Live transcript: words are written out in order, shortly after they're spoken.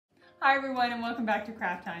Hi everyone and welcome back to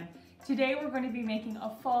Craft Time. Today we're going to be making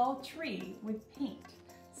a fall tree with paint.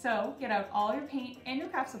 So get out all your paint and your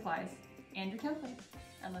craft supplies and your templates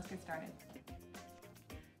and let's get started.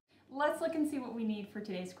 Let's look and see what we need for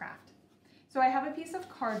today's craft. So I have a piece of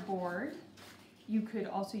cardboard. You could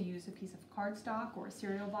also use a piece of cardstock or a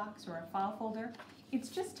cereal box or a file folder. It's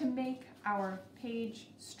just to make our page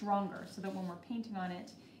stronger so that when we're painting on it,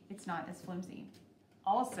 it's not as flimsy.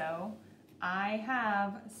 Also, I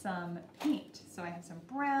have some paint. So I have some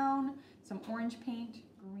brown, some orange paint,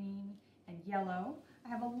 green, and yellow. I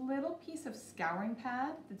have a little piece of scouring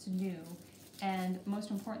pad that's new, and most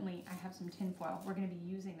importantly, I have some tin foil. We're going to be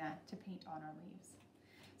using that to paint on our leaves.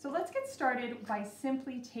 So let's get started by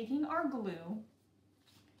simply taking our glue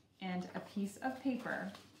and a piece of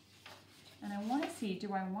paper. And I want to see,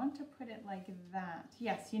 do I want to put it like that?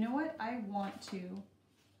 Yes, you know what? I want to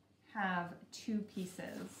have two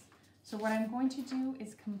pieces. So what I'm going to do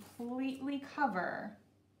is completely cover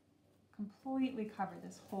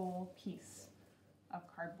this whole piece of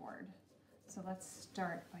cardboard. So let's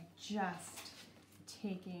start by just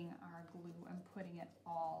taking our glue and putting it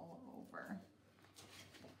all over.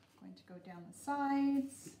 I'm going to go down the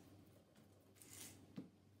sides,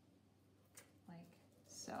 like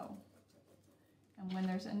so. And when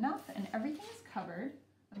there's enough and everything is covered,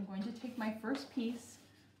 I'm going to take my first piece,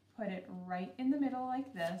 put it right in the middle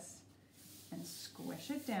like this, and squish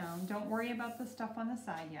it down. Don't worry about the stuff on the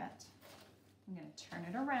side yet. I'm going to turn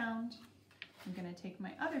it around. I'm going to take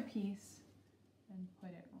my other piece and put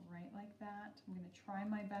it right like that. I'm going to try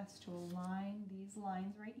my best to align these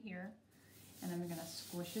lines right here. And I'm going to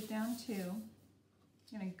squish it down too.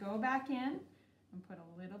 I'm going to go back in and put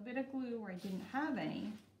a little bit of glue where I didn't have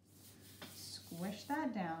any. Squish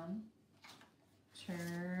that down.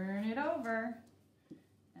 Turn it over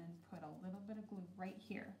and put a little bit of glue right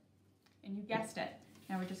here. And you guessed it.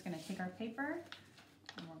 Now we're just going to take our paper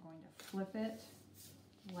and we're going to flip it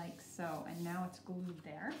like so. And now it's glued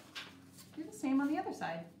there. Do the same on the other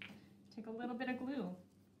side. Take a little bit of glue.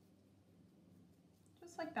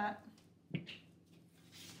 Just like that.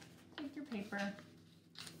 Take your paper,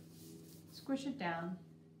 squish it down,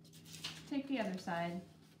 take the other side,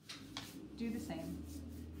 do the same.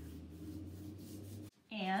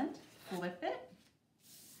 And flip it.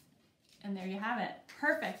 And there you have it.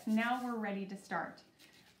 Perfect. Now we're ready to start.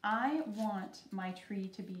 I want my tree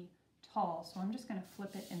to be tall, so I'm just going to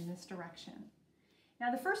flip it in this direction.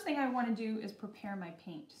 Now the first thing I want to do is prepare my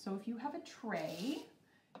paint. So if you have a tray,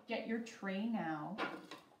 get your tray now.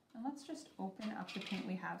 And let's just open up the paint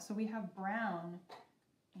we have. So we have brown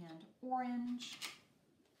and orange.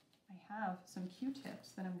 I have some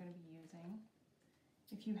Q-tips that I'm going to be using.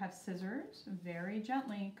 If you have scissors, very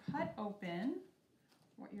gently cut open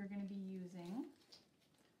what you're going to be using.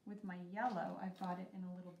 With my yellow, I've got it in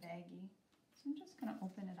a little baggie. So I'm just going to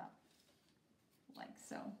open it up like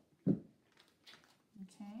so.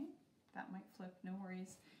 Okay, that might flip, no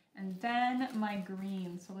worries. And then my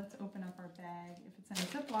green, so let's open up our bag. If it's in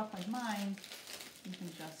a Ziploc like mine, you can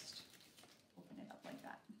just open it up like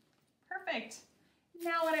that. Perfect.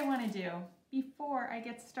 Now what I want to do before I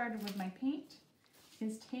get started with my paint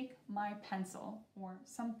is take my pencil or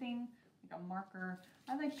something like a marker.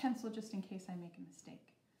 I like pencil just in case I make a mistake.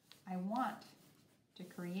 I want to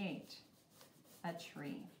create a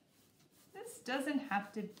tree. This doesn't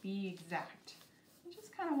have to be exact. I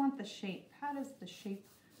just kind of want the shape. How does the shape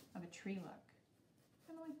of a tree look?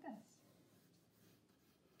 Kind of like this.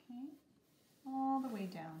 Okay, all the way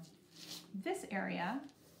down. This area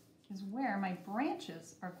is where my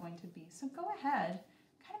branches are going to be. So go ahead,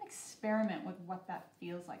 kind of experiment with what that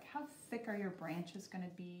feels like. How thick are your branches going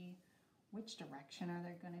to be? Which direction are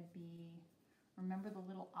they going to be? Remember the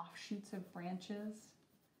little offshoots of branches?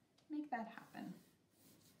 Make that happen.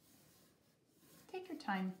 Take your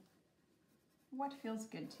time. What feels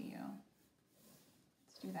good to you?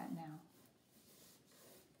 Let's do that now.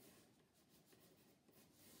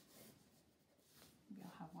 Maybe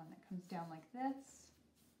I'll have one that comes down like this.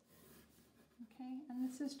 Okay, and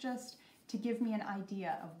this is just to give me an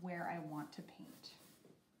idea of where I want to paint.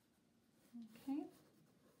 Okay,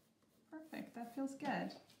 perfect, that feels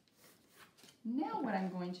good. Now what I'm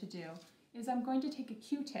going to do is I'm going to take a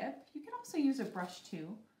Q-tip. You can also use a brush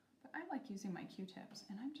too, but I like using my Q-tips,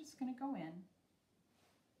 and I'm just going to go in,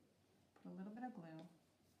 put a little bit of glue,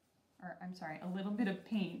 or I'm sorry, a little bit of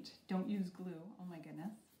paint. Don't use glue, oh my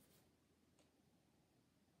goodness.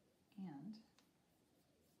 And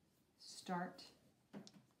start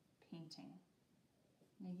painting.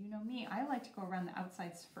 Now you know me, I like to go around the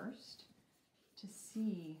outsides first to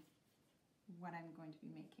see what I'm going to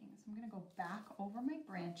be making. So I'm going to go back over my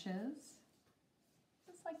branches,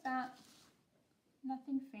 just just like that.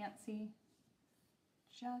 Nothing fancy,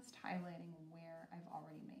 just highlighting where I've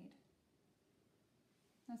already made.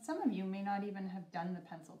 Now some of you may not even have done the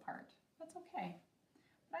pencil part. That's okay.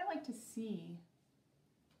 But I like to see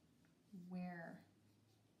where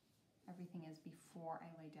everything is before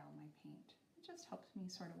I lay down my paint. It just helps me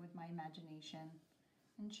sort of with my imagination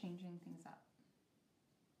and changing things up.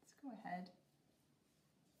 Let's go ahead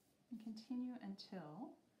and continue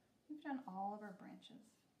until we've done all of our branches.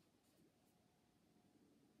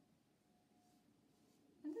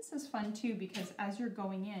 And this is fun too, because as you're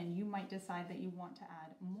going in, you might decide that you want to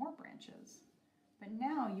add more branches. But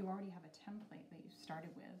now you already have a template that you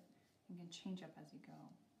started with and can change up as you go.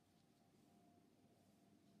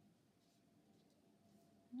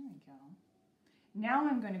 There we go. Now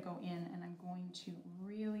I'm going to go in and I'm going to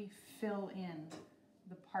really fill in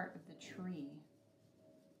the part of the tree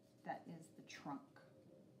that is the trunk.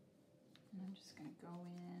 And I'm just going to go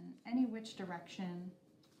in any which direction.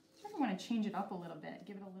 So I want to change it up a little bit,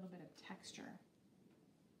 give it a little bit of texture.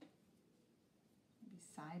 Maybe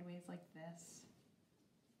sideways like this.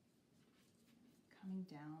 Coming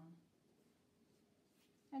down.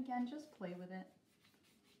 Again, just play with it.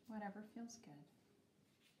 Whatever feels good.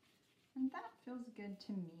 And that feels good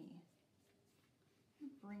to me.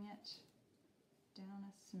 Bring it down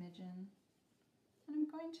a smidgen. And I'm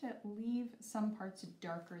going to leave some parts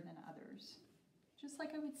darker than others, just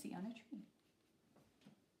like I would see on a tree.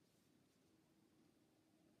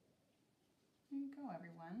 There you go,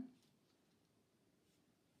 everyone.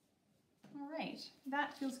 All right,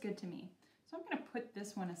 that feels good to me. So I'm going to put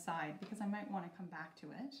this one aside because I might want to come back to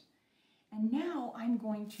it. And now I'm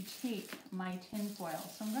going to take my tin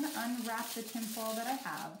foil. So I'm going to unwrap the tin foil that I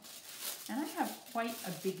have. And I have quite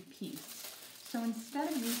a big piece. So instead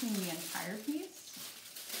of using the entire piece,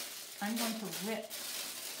 I'm going to rip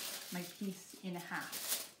my piece in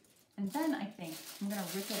half. And then I think I'm going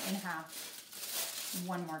to rip it in half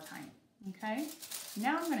one more time. Okay?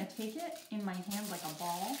 Now I'm going to take it in my hand like a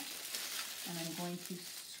ball. And I'm going to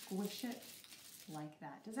squish it like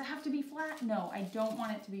that. Does it have to be flat? No, I don't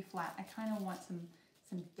want it to be flat. I kind of want some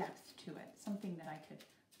depth to it, something that I could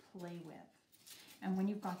play with. And when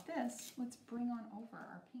you've got this, let's bring on over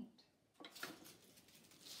our paint.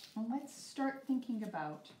 And let's start thinking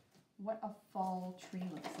about what a fall tree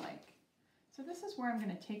looks like. So this is where I'm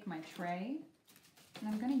going to take my tray, and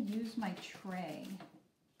I'm going to use my tray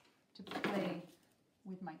to play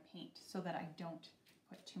with my paint so that I don't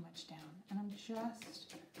put too much down. And I'm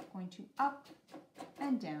just going to up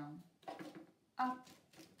and down, up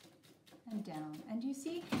and down. And you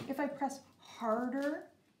see, if I press harder,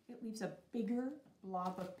 it leaves a bigger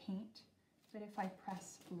blob of paint. But if I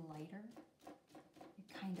press lighter,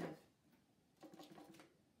 it kind of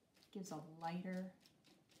gives a lighter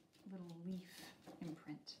little leaf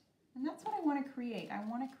imprint. And that's what I want to create. I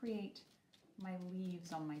want to create my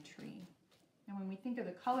leaves on my tree. And when we think of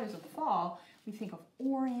the colors of fall, we think of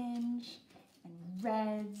orange and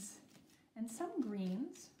reds and some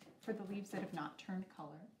greens for the leaves that have not turned color,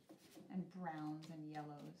 and browns and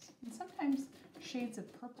yellows, and sometimes shades of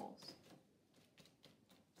purples.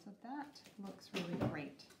 So that looks really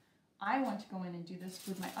great. I want to go in and do this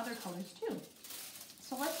with my other colors too.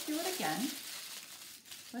 So let's do it again.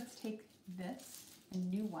 Let's take this, a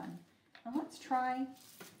new one, and let's try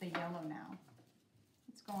the yellow now.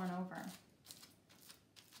 Let's go on over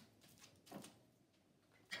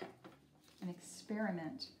and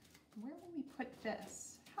experiment. Where will we put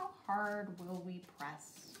this? How hard will we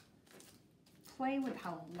press? Play with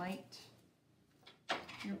how light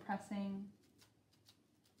you're pressing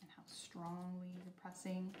and how strongly you're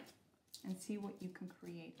pressing, and see what you can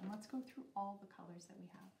create. And let's go through all the colors that we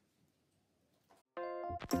have.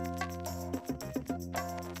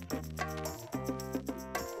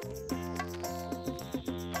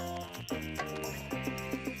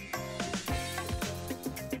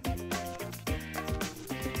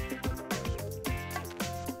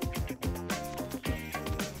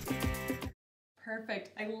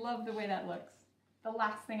 Perfect. I love the way that looks. The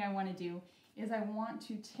last thing I want to do is I want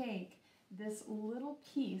to take this little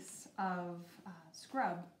piece of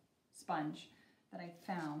scrub sponge that I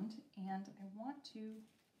found, and I want to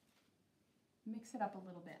mix it up a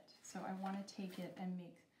little bit. So I want to take it and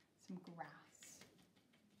make some grass.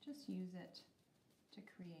 Just use it to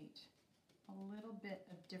create a little bit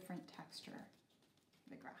of different texture for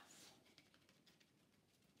the grass.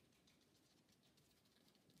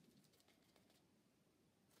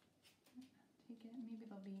 Take it, maybe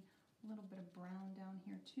there'll be a little bit of brown down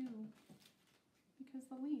here too, because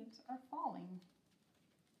the leaves are falling.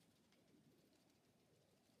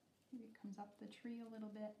 Maybe it comes up the tree a little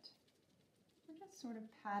bit. We're just sort of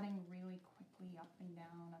patting really quickly up and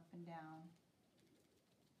down, up and down.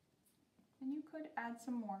 And you could add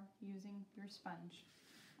some more using your sponge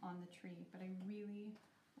on the tree, but I really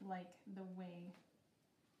like the way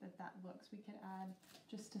that that looks. We could add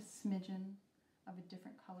just a smidgen of a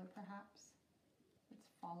different color perhaps that's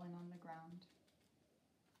fallen on the ground.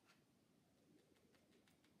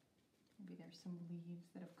 Maybe there's some leaves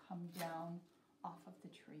that have come down off of the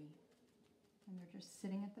tree and they're just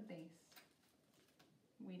sitting at the base,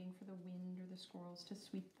 waiting for the wind or the squirrels to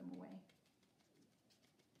sweep them away.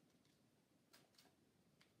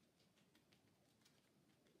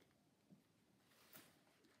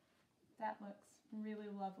 That looks really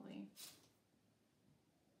lovely.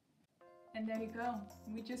 And there you go.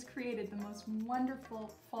 We just created the most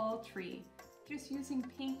wonderful fall tree just using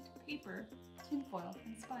paint, paper, tinfoil,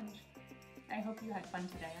 and sponge. I hope you had fun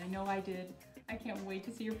today. I know I did. I can't wait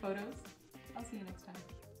to see your photos. I'll see you next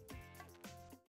time.